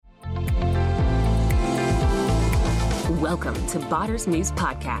Welcome to Botter's Muse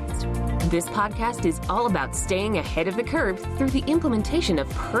Podcast. This podcast is all about staying ahead of the curve through the implementation of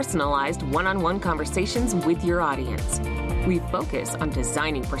personalized one-on-one conversations with your audience. We focus on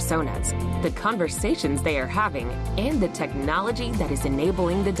designing personas, the conversations they are having, and the technology that is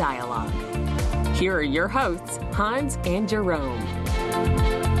enabling the dialogue. Here are your hosts, Hans and Jerome.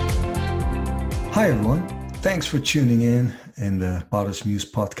 Hi, everyone. Thanks for tuning in the Botter's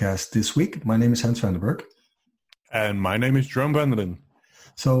Muse Podcast this week. My name is Hans van den Berg. And my name is Jerome Vanderlyn.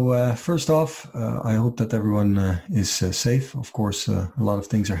 So first off, I hope that everyone is safe. Of course, a lot of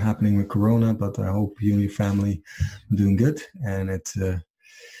things are happening with Corona, but I hope you and your family are doing good. And it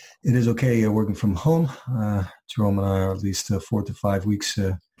is okay working from home. Jerome and I are at least 4 to 5 weeks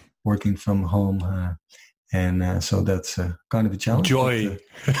working from home. So that's kind of a challenge. Joy.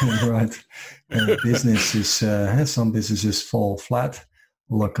 But, right. Business is, some businesses fall flat.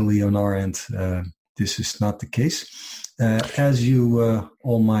 Luckily on our end, this is not the case. As you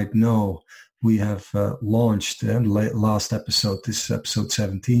all might know, we have launched last episode, this is episode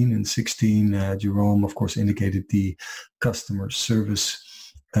 17 and 16. Jerome, of course, indicated the Customer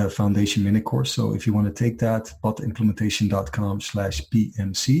Service Foundation mini course. So if you want to take that,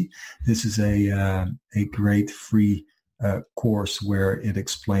 botimplementation.com/BMC. This is a great free course where it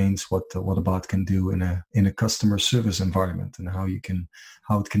explains what a bot can do in a customer service environment and how it can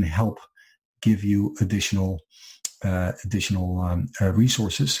help give you additional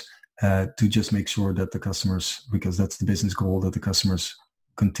resources to just make sure that the customers, because that's the business goal, that the customers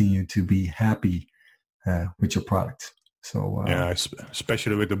continue to be happy with your product. So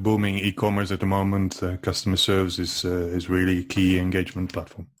especially with the booming e-commerce at the moment, customer service is really a key engagement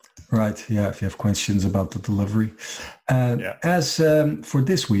platform. Right. Yeah. If you have questions about the delivery, as for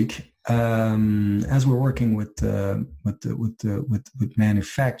this week, as we're working with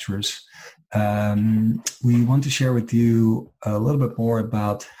manufacturers, we want to share with you a little bit more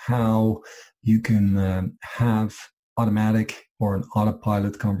about how you can have automatic or an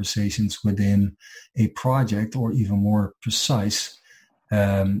autopilot conversations within a project, or even more precise,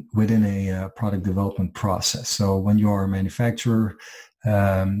 within a product development process. So when you are a manufacturer,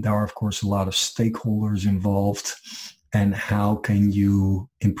 there are, of course, a lot of stakeholders involved. And how can you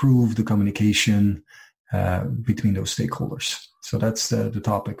improve the communication between those stakeholders? So that's the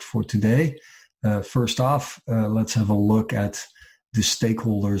topic for today. First off, let's have a look at the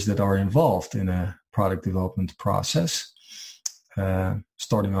stakeholders that are involved in a product development process.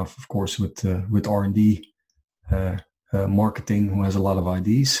 Starting off, of course, with R&D, marketing, who has a lot of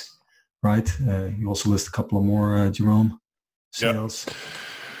IDs, right? You also list a couple of more, Jerome. Sales. Yep.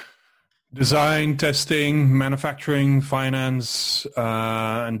 Design, testing, manufacturing, finance,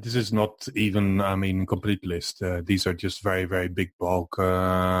 and this is not even, complete list. These are just very, very big bulk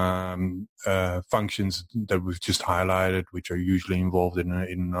functions that we've just highlighted, which are usually involved in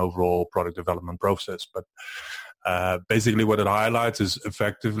an overall product development process. But basically what it highlights is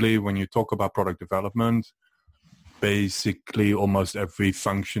effectively when you talk about product development, basically almost every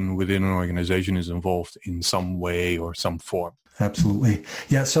function within an organization is involved in some way or some form. Absolutely.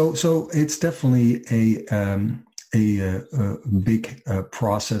 Yeah. So it's definitely a big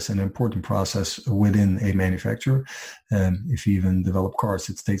process, an important process within a manufacturer. If you even develop cars,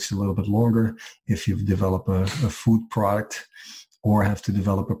 it takes a little bit longer. If you develop a food product or have to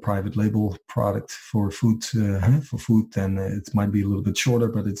develop a private label product for food, then it might be a little bit shorter,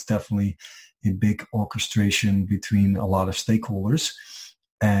 but it's definitely a big orchestration between a lot of stakeholders.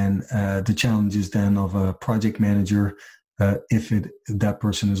 And the challenge is then of a project manager, if that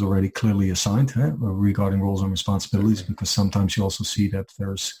person is already clearly assigned regarding roles and responsibilities, because sometimes you also see that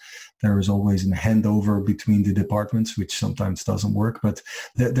there is always a handover between the departments, which sometimes doesn't work. But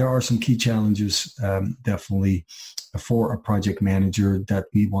there are some key challenges definitely for a project manager that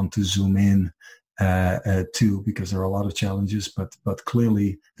we want to zoom in to, because there are a lot of challenges. But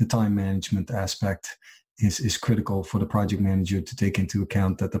clearly the time management aspect is critical for the project manager to take into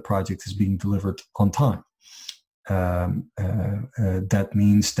account that the project is being delivered on time. That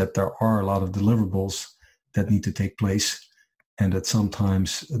means that there are a lot of deliverables that need to take place, and that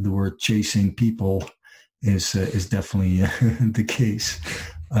sometimes the word chasing people is definitely the case.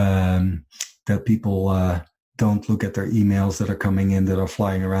 That people don't look at their emails that are coming in, that are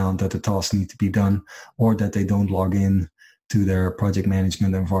flying around, that the tasks need to be done, or that they don't log in to their project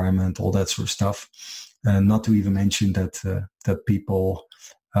management environment, all that sort of stuff. Not to even mention that people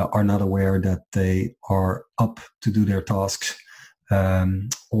are not aware that they are up to do their tasks,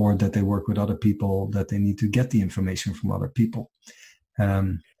 or that they work with other people, that they need to get the information from other people.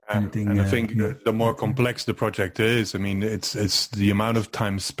 anything. And I think the more complex the project is, I mean, it's the amount of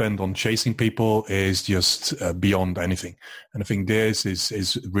time spent on chasing people is just beyond anything. And I think this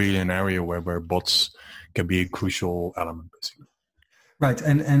is really an area where bots can be a crucial element, basically. Right,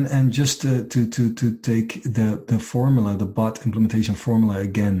 and just to take the formula, the bot implementation formula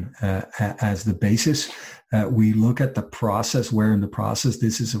again as the basis, we look at the process. Where in the process,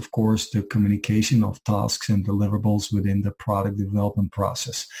 this is of course the communication of tasks and deliverables within the product development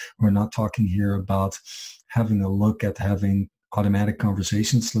process. We're not talking here about having a look at having automatic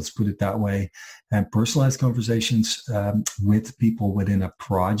conversations, let's put it that way, and personalized conversations with people within a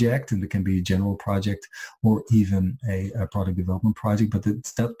project, and it can be a general project or even a product development project, but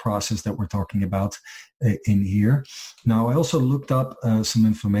it's that process that we're talking about in here. Now, I also looked up some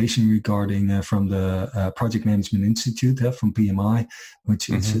information regarding from the Project Management Institute, from PMI, which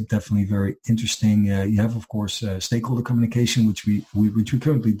is definitely very interesting. You have, of course, stakeholder communication, which we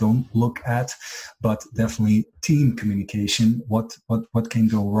currently don't look at, but definitely team communication. What can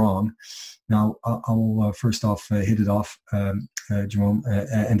go wrong? Now, I'll first off hit it off, Jerome,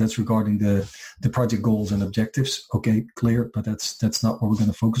 and that's regarding the project goals and objectives. Okay, clear, but that's not what we're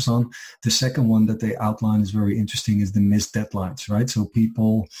going to focus on. The second one that they outline is very interesting, is the missed deadlines, right? So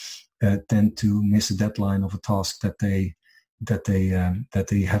people tend to miss a deadline of a task that they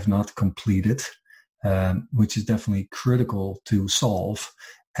have not completed, which is definitely critical to solve,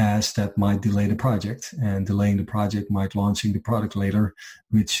 as that might delay the project, and delaying the project might launching the product later,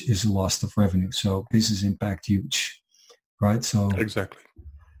 which is a loss of revenue. So business impact huge, right? So exactly.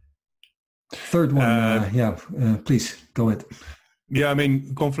 Third one, please go ahead. Yeah, I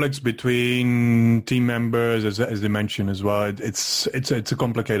mean, conflicts between team members, as they mentioned as well. It's a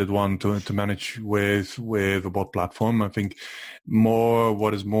complicated one to manage with a bot platform. I think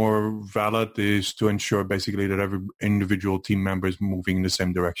what is more valid is to ensure basically that every individual team member is moving in the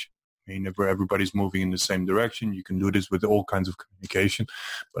same direction. I mean, if everybody's moving in the same direction, you can do this with all kinds of communication,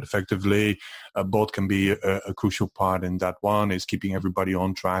 but effectively a bot can be a crucial part in that one, is keeping everybody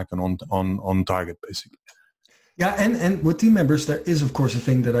on track and on target, basically. Yeah, and with team members, there is, of course, a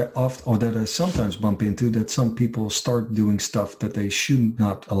thing that I sometimes bump into, that some people start doing stuff that they should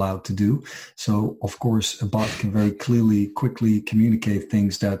not allowed to do. So, of course, a bot can very quickly communicate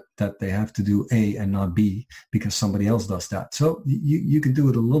things that they have to do A and not B, because somebody else does that. So you can do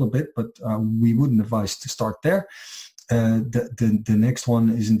it a little bit, but we wouldn't advise to start there. The next one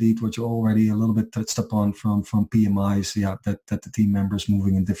is indeed what you already a little bit touched upon from PMIs, that the team members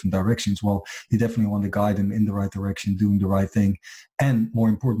moving in different directions. Well, you definitely want to guide them in the right direction, doing the right thing. And more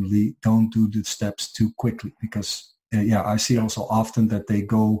importantly, don't do the steps too quickly, because I see also often that they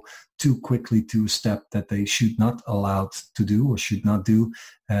go too quickly to a step that they should not allowed to do or should not do,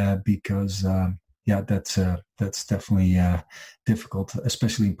 because that's definitely difficult,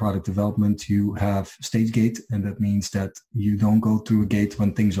 especially in product development. You have stage gate, and that means that you don't go through a gate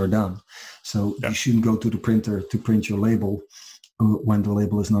when things are done. So you shouldn't go to the printer to print your label when the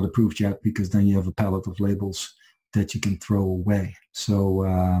label is not approved yet, because then you have a pallet of labels that you can throw away. So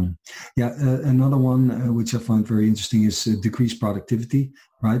another one which I find very interesting is decreased productivity,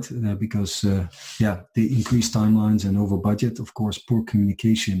 right? Because the increased timelines and over budget, of course, poor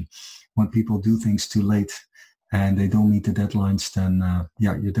communication. When people do things too late and they don't meet the deadlines, then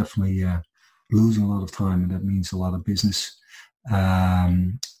you're definitely losing a lot of time, and that means a lot of business.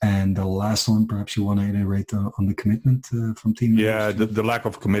 And the last one, perhaps you want to iterate on the commitment from team members? Yeah, the lack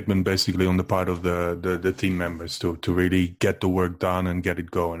of commitment basically on the part of the team members to really get the work done and get it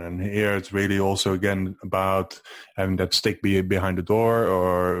going. And here it's really also, again, about having that stick behind the door,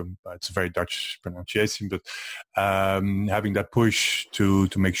 or it's a very Dutch pronunciation, but having that push to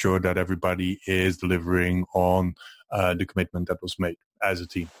make sure that everybody is delivering on the commitment that was made as a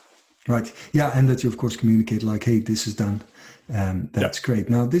team. Right. Yeah, and that you, of course, communicate like, hey, this is done. That's great.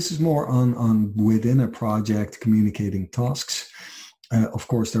 Now, this is more on within a project communicating tasks. Of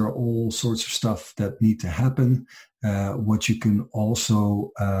course, there are all sorts of stuff that need to happen. What you can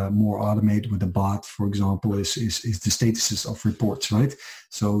also more automate with a bot, for example, is the statuses of reports, right?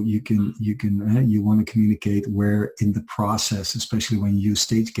 So you want to communicate where in the process, especially when you use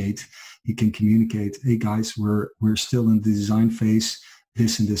StageGate, you can communicate, hey guys, we're still in the design phase.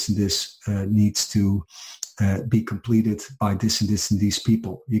 This and this and this needs to be completed by this and this and these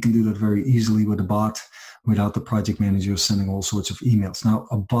people. You can do that very easily with a bot without the project manager sending all sorts of emails. Now,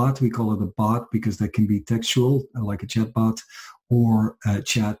 a bot, we call it a bot because that can be textual, like a chat bot, or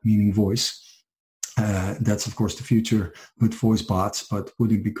chat meaning voice. That's, of course, the future with voice bots, but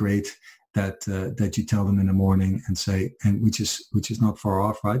would it be great that you tell them in the morning and say, and which is not far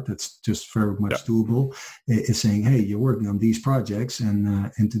off, right? That's just very much doable. Is saying, hey, you're working on these projects,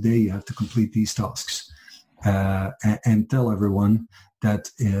 and today you have to complete these tasks, and tell everyone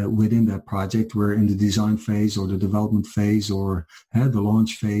that within that project we're in the design phase or the development phase or the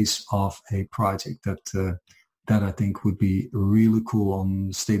launch phase of a project. That I think would be really cool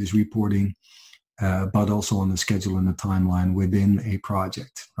on status reporting. But also on the schedule and the timeline within a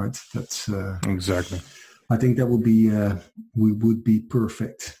project, right? That's exactly. I think that would be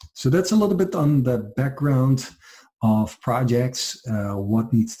perfect. So that's a little bit on the background of projects,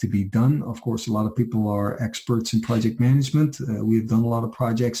 what needs to be done. Of course, a lot of people are experts in project management. We've done a lot of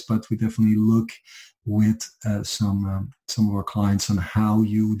projects, but we definitely look with some of our clients on how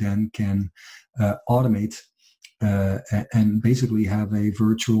you then can automate and basically have a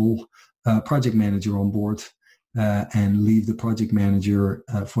virtual project manager on board and leave the project manager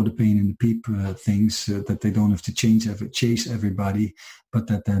for the pain in the peep things that they don't have to chase everybody, but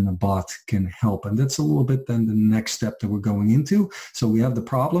that then a bot can help. And that's a little bit then the next step that we're going into. So we have the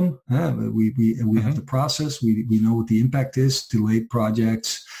problem, we have the process, we know what the impact is, delayed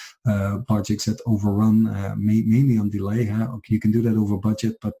projects, projects that overrun, mainly on delay. Okay, you can do that over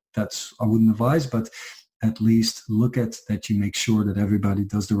budget, but I wouldn't advise, but at least look at that you make sure that everybody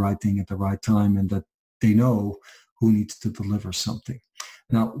does the right thing at the right time and that they know who needs to deliver something.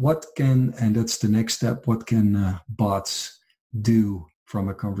 Now, and that's the next step, what can bots do from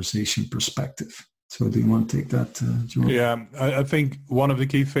a conversation perspective? So do you want to take that, Joel? Yeah, I think one of the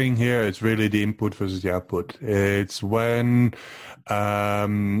key thing here is really the input versus the output. It's when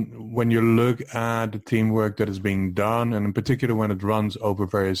you look at the teamwork that is being done, and in particular when it runs over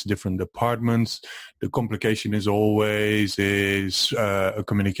various different departments, the complication is always a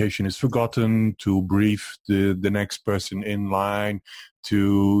communication is forgotten to brief the next person in line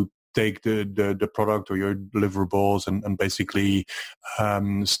to take the product or your deliverables and basically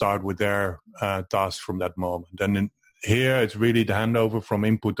start with their task from that moment. And here it's really the handover from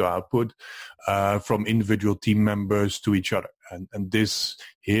input to output, from individual team members to each other. And this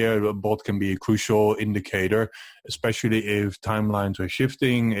here, a bot can be a crucial indicator, especially if timelines are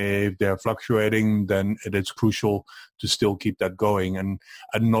shifting, if they're fluctuating, then it is crucial to still keep that going and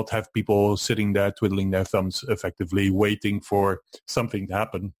not have people sitting there twiddling their thumbs effectively, waiting for something to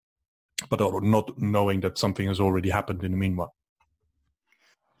happen, but not knowing that something has already happened in the meanwhile.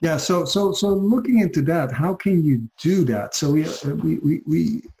 Yeah. So looking into that, how can you do that? So we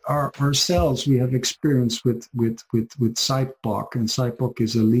ourselves, we have experience with SitePOC, and SitePOC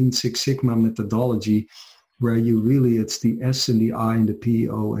is a Lean Six Sigma methodology where it's the S and the I and the P,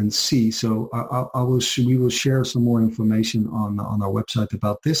 O and C. So we will share some more information on our website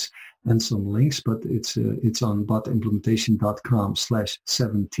about this and some links, but it's on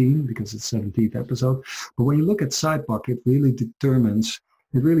botimplementation.com/17 because it's 17th episode. But when you look at SitePOC, it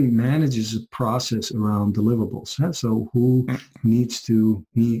really manages a process around deliverables. So who needs to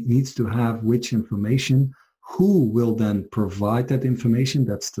have which information, who will then provide that information,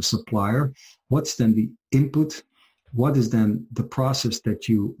 that's the supplier. What's then the input? What is then the process that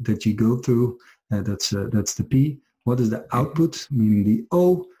you go through? That's the P. What is the output, meaning the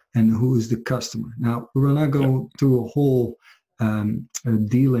O? And who is the customer? Now, we will not go through a whole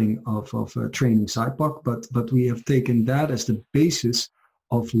dealing of training SitePOC, but we have taken that as the basis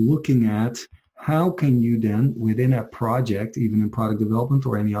of looking at how can you then, within a project, even in product development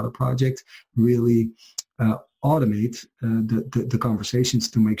or any other project, really automate the conversations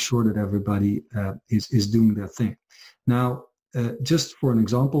to make sure that everybody is doing their thing. Now, just for an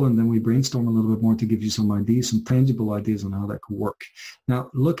example, and then we brainstorm a little bit more to give you some ideas, some tangible ideas on how that could work. Now,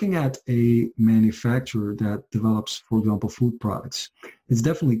 looking at a manufacturer that develops, for example, food products, it's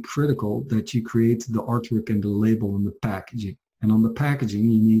definitely critical that you create the artwork and the label and the packaging. And on the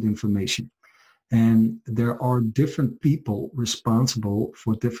packaging, you need information. And there are different people responsible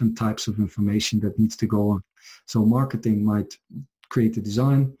for different types of information that needs to go on. So marketing might create the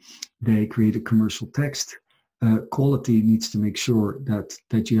design. They create a commercial text. Quality needs to make sure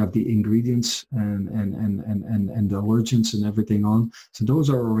that you have the ingredients and the allergens and everything on. So those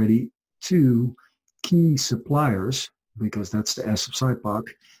are already two key suppliers, because that's the S of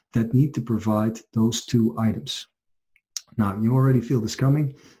SitePOC, that need to provide those two items. Now, you already feel this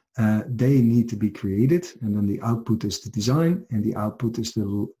coming. They need to be created, and then the output is the design, and the output is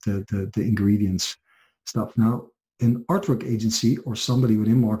the ingredients stuff. Now, an artwork agency or somebody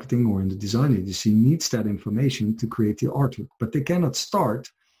within marketing or in the design agency needs that information to create the artwork, but they cannot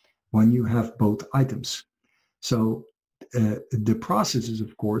start when you have both items. So the process is,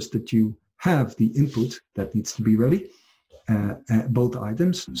 of course, that you have the input that needs to be ready, both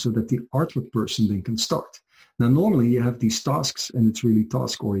items so that the artwork person then can start. Now, normally you have these tasks and it's really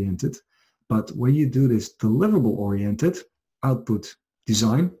task-oriented. But when you do this deliverable-oriented, output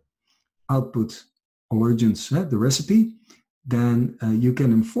design, output origins, the recipe, then you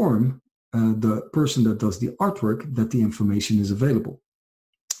can inform the person that does the artwork that the information is available.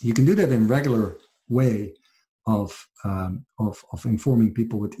 You can do that in regular way of informing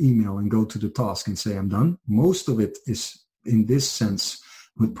people with email and go to the task and say, I'm done. Most of it is, in this sense,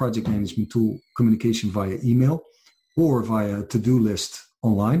 with project management tool, communication via email or via to-do list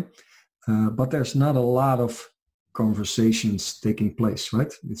online. But there's not a lot of conversations taking place,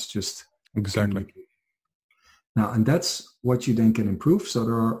 right? It's just... Exactly. Now, and that's what you then can improve. So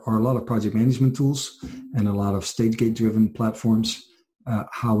there are a lot of project management tools and a lot of StageGate-driven platforms.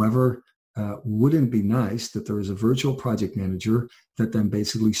 However, wouldn't it be nice that there is a virtual project manager that then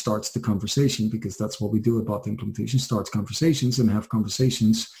basically starts the conversation, because that's what we do about the implementation, starts conversations and have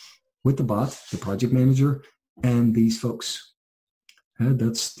conversations with the bot, the project manager, and these folks.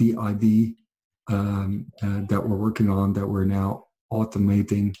 That's the idea that we're working on, that we're now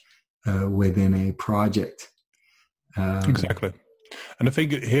automating within a project. Exactly. And I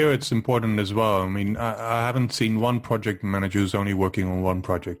think here it's important as well. I mean, I haven't seen one project manager who's only working on one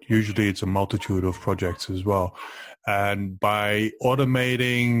project. Usually it's a multitude of projects as well. And by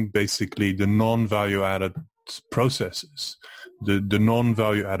automating basically the non-value added processes, the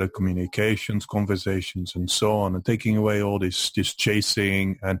non-value added communications, conversations, and so on, and taking away all this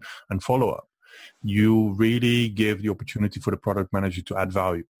chasing and follow-up, you really give the opportunity for the product manager to add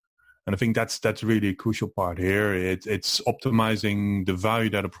value. And I think that's really a crucial part here. It's optimizing the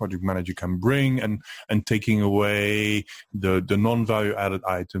value that a project manager can bring and taking away the non-value added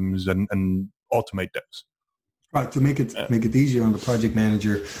items and automate those. Right, to make it easier on the project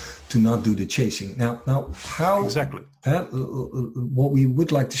manager to not do the chasing. Now how exactly what we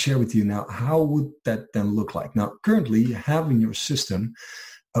would like to share with you now, how would that then look like? Now, currently you have in your system,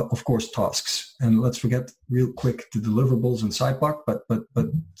 of course, tasks, and let's forget real quick the deliverables and sidebar, but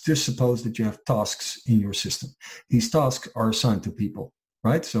just suppose that you have tasks in your system. These tasks are assigned to people,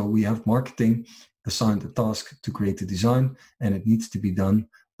 right? So we have marketing assigned a task to create the design, and it needs to be done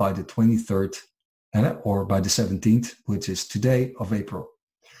by the 23rd or by the 17th, which is today of April.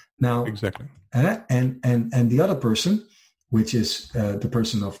 Now, exactly. And the other person, which is the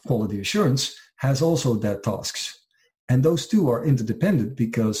person of quality assurance, has also that tasks. And those two are interdependent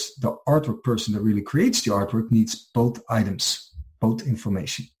because the artwork person that really creates the artwork needs both items, both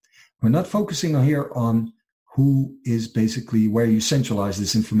information. We're not focusing here on who is basically where you centralize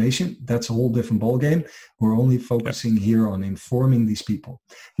this information. That's a whole different ballgame. We're only focusing here on informing these people.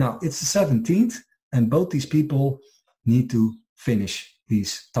 Now, it's the 17th, and both these people need to finish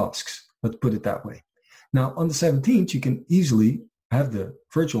these tasks. Let's put it that way. Now, on the 17th, you can easily have the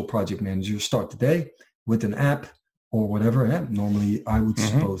virtual project manager start the day with an app or whatever. Normally, I would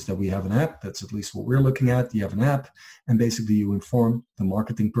suppose that we have an app. That's at least what we're looking at. You have an app, and basically you inform the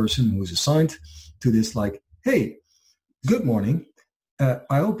marketing person who is assigned to this, like, hey, good morning.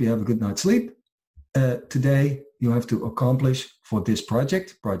 I hope you have a good night's sleep. Today, you have to accomplish for this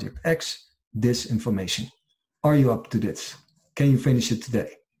project, Project X, this information. Are you up to this? Can you finish it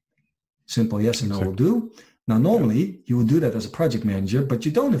today? Simple yes and no will do. Now, normally, you would do that as a project manager, but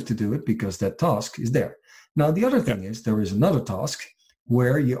you don't have to do it because that task is there. Now, the other thing is there is another task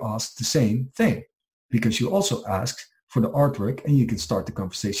where you ask the same thing, because you also ask for the artwork and you can start the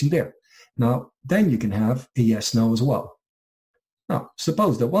conversation there. Now, then you can have a yes, no as well. Now,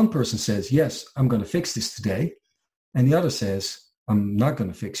 suppose that one person says, yes, I'm going to fix this today, and the other says, I'm not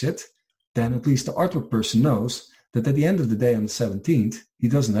going to fix it. Then at least the artwork person knows that at the end of the day on the 17th, he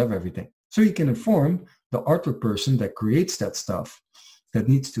doesn't have everything. So he can inform the artwork person that creates that stuff, that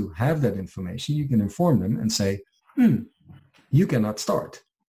needs to have that information. You can inform them and say, you cannot start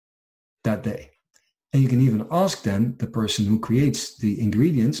that day. And you can even ask then the person who creates the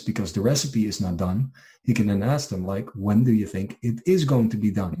ingredients, because the recipe is not done, you can then ask them, like, when do you think it is going to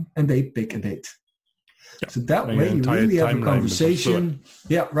be done? And they pick a date. Yeah. So that way you really have a conversation.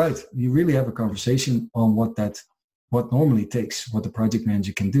 Yeah, right. You really have a conversation on what normally takes, what the project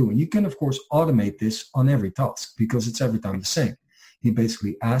manager can do. And you can, of course, automate this on every task because it's every time the same. You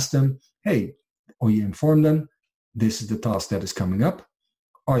basically ask them, hey, or you inform them, this is the task that is coming up.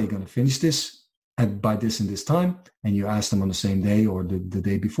 Are you going to finish this by this and this time? And you ask them on the same day or the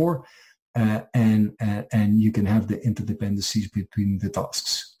day before. And you can have the interdependencies between the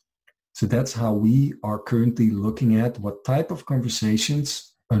tasks. So that's how we are currently looking at what type of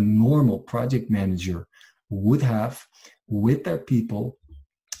conversations a normal project manager would have with their people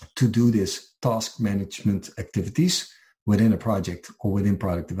to do this task management activities within a project or within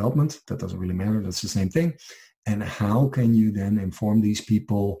product development. That doesn't really matter. That's the same thing. And how can you then inform these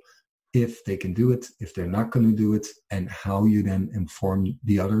people if they can do it, if they're not going to do it, and how you then inform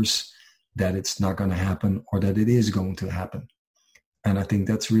the others that it's not going to happen or that it is going to happen. And I think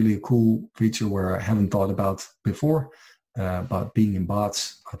that's really a cool feature where I haven't thought about before, about being in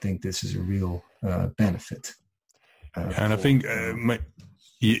bots. I think this is a real benefit. And I think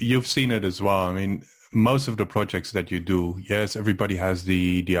you've seen it as well. I mean, most of the projects that you do, yes, everybody has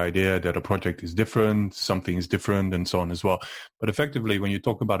the idea that a project is different, something is different, and so on as well. But effectively, when you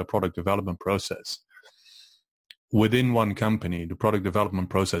talk about a product development process, within one company, the product development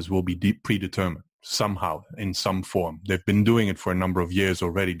process will be predetermined somehow in some form. They've been doing it for a number of years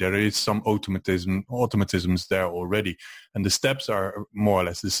already. There is some automatisms there already, and the steps are more or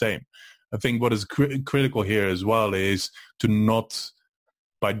less the same. I think what is critical here as well is to not,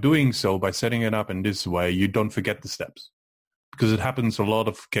 by doing so, by setting it up in this way, you don't forget the steps, because it happens a lot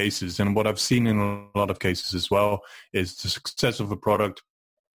of cases. And what I've seen in a lot of cases as well is the success of a project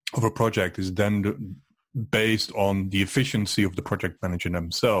is then based on the efficiency of the project manager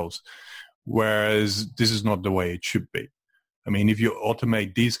themselves, whereas this is not the way it should be. I mean, if you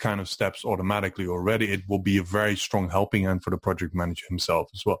automate these kind of steps automatically already, it will be a very strong helping hand for the project manager himself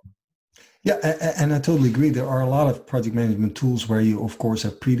as well. Yeah, and I totally agree. There are a lot of project management tools where you, of course,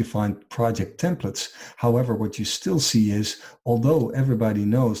 have predefined project templates. However, what you still see is, although everybody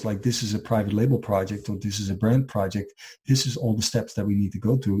knows, like, this is a private label project or this is a brand project, this is all the steps that we need to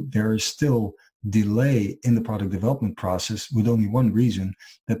go through, there is still delay in the product development process with only one reason,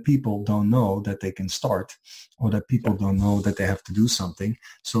 that people don't know that they can start, or that people don't know that they have to do something.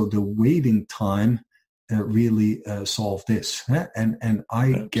 So the waiting time really solve this. And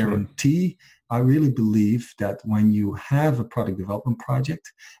I guarantee, I really believe that when you have a product development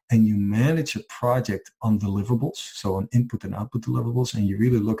project and you manage a project on deliverables, so on input and output deliverables, and you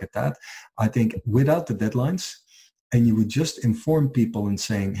really look at that, I think without the deadlines, and you would just inform people and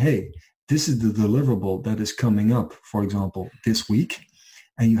saying, hey, this is the deliverable that is coming up, for example, this week,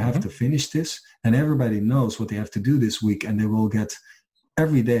 and you have to finish this, and everybody knows what they have to do this week, and they will get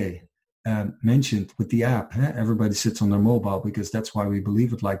every day mentioned with the app. Everybody sits on their mobile because that's why we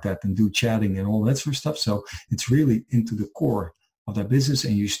believe it like that, and do chatting and all that sort of stuff. So it's really into the core of that business,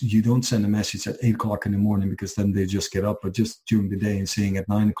 and you don't send a message at 8 o'clock in the morning because then they just get up, but just during the day and saying at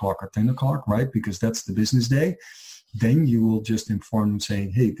 9 o'clock or 10 o'clock, right? Because that's the business day. Then you will just inform them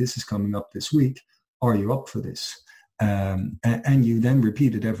saying, hey, this is coming up this week. Are you up for this? And you then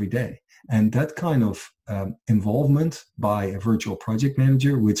repeat it every day. And that kind of involvement by a virtual project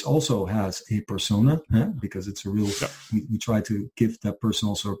manager, which also has a persona, because it's a real, we try to give that person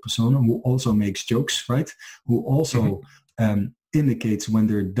also a persona, who also makes jokes, right? Who also indicates when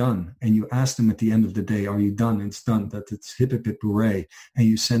they're done. And you ask them at the end of the day, are you done? And it's done, that it's hip, hip, hip, hooray. And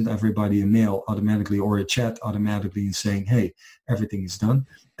you send everybody a mail automatically or a chat automatically and saying, hey, everything is done.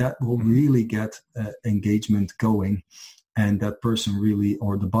 That will really get engagement going. And that person really,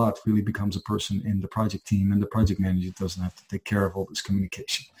 or the bot really becomes a person in the project team, and the project manager doesn't have to take care of all this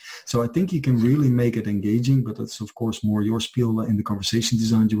communication. So I think you can really make it engaging, but that's of course more your spiel in the conversation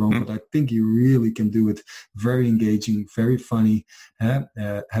design, Jeroen. But I think you really can do it very engaging, very funny, have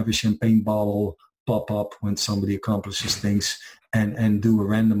a champagne bottle pop up when somebody accomplishes things, and do a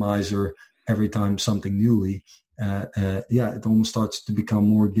randomizer every time something newly. It almost starts to become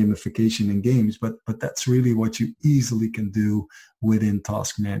more gamification in games, but that's really what you easily can do within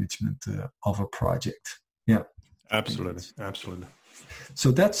task management of a project. Yeah, absolutely. So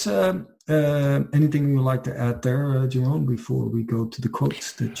that's anything you would like to add there, Jeroen, before we go to the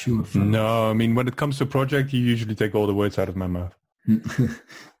quotes that you have? No, I mean, when it comes to project, you usually take all the words out of my mouth. And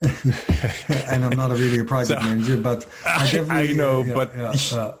I'm not really a project manager, but I know,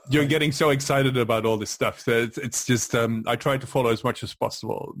 you're getting so excited about all this stuff. So it's just, I try to follow as much as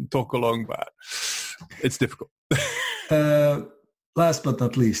possible, talk along, but it's difficult. Last but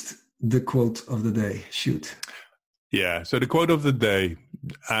not least, the quote of the day. Shoot. Yeah. So the quote of the day,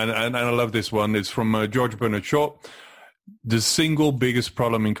 and I love this one. It's from George Bernard Shaw. The single biggest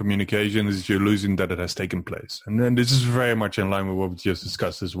problem in communication is you're losing that it has taken place. And then this is very much in line with what we just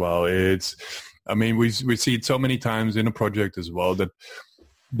discussed as well. We see it so many times in a project as well, that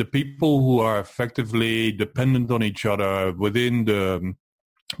the people who are effectively dependent on each other within the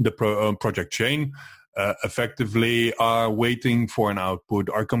project chain effectively are waiting for an output,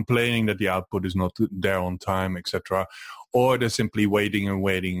 are complaining that the output is not there on time, etc. Or they're simply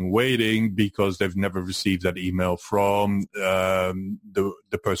waiting because they've never received that email from the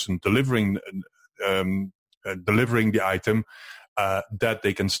person delivering the item that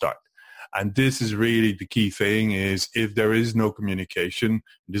they can start. And this is really the key thing, is if there is no communication,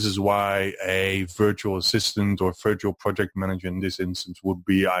 this is why a virtual assistant or virtual project manager in this instance would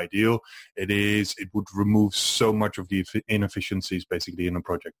be ideal. It would remove so much of the inefficiencies basically in a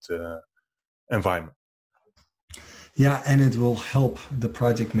project environment. Yeah, and it will help the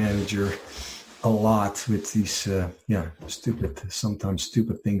project manager a lot with these sometimes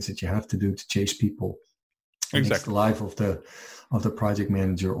stupid things that you have to do to chase people. It makes the life of the project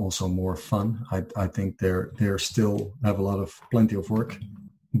manager also more fun. I think they're still have plenty of work,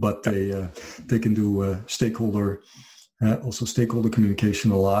 but they can do stakeholder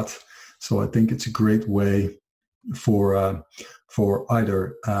communication a lot. So I think it's a great way for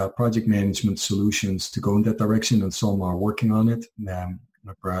either project management solutions to go in that direction, and some are working on it.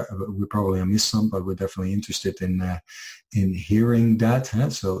 We probably have missed some, but we're definitely interested in hearing that.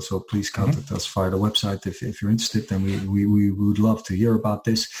 So please contact us via the website if you're interested. Then we would love to hear about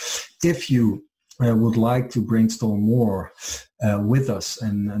this. If you would like to brainstorm more with us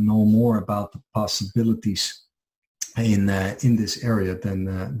and know more about the possibilities in this area, then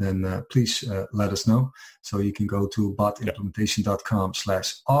please let us know. So you can go to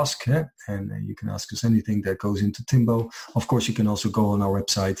botimplementation.com/ask, and you can ask us anything that goes into Timbo. Of course, you can also go on our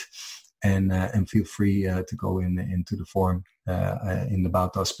website and feel free to go into the form in the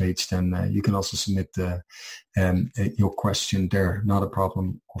About Us page. Then you can also submit your question there. Not a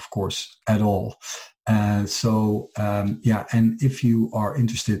problem, of course, at all. And if you are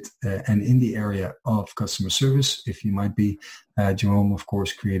interested and in the area of customer service, if you might be, Jerome, of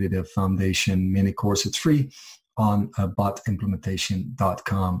course, created a foundation mini course. It's free on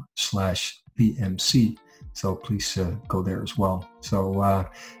botimplementation.com/BMC. So please go there as well. So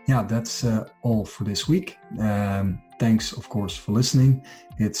that's all for this week. Thanks, of course, for listening.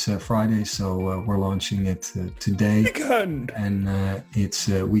 It's Friday, so we're launching it today. Weekend. And it's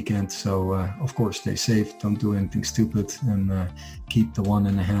weekend, so of course, stay safe. Don't do anything stupid, and keep the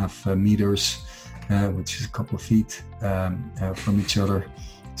 1.5 meters, which is a couple of feet, from each other,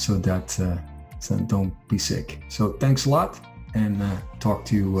 so that so don't be sick. So thanks a lot, and talk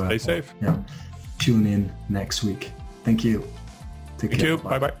to you. Stay safe. Tune in next week. Thank you. Take care.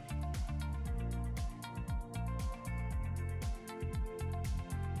 Bye-bye.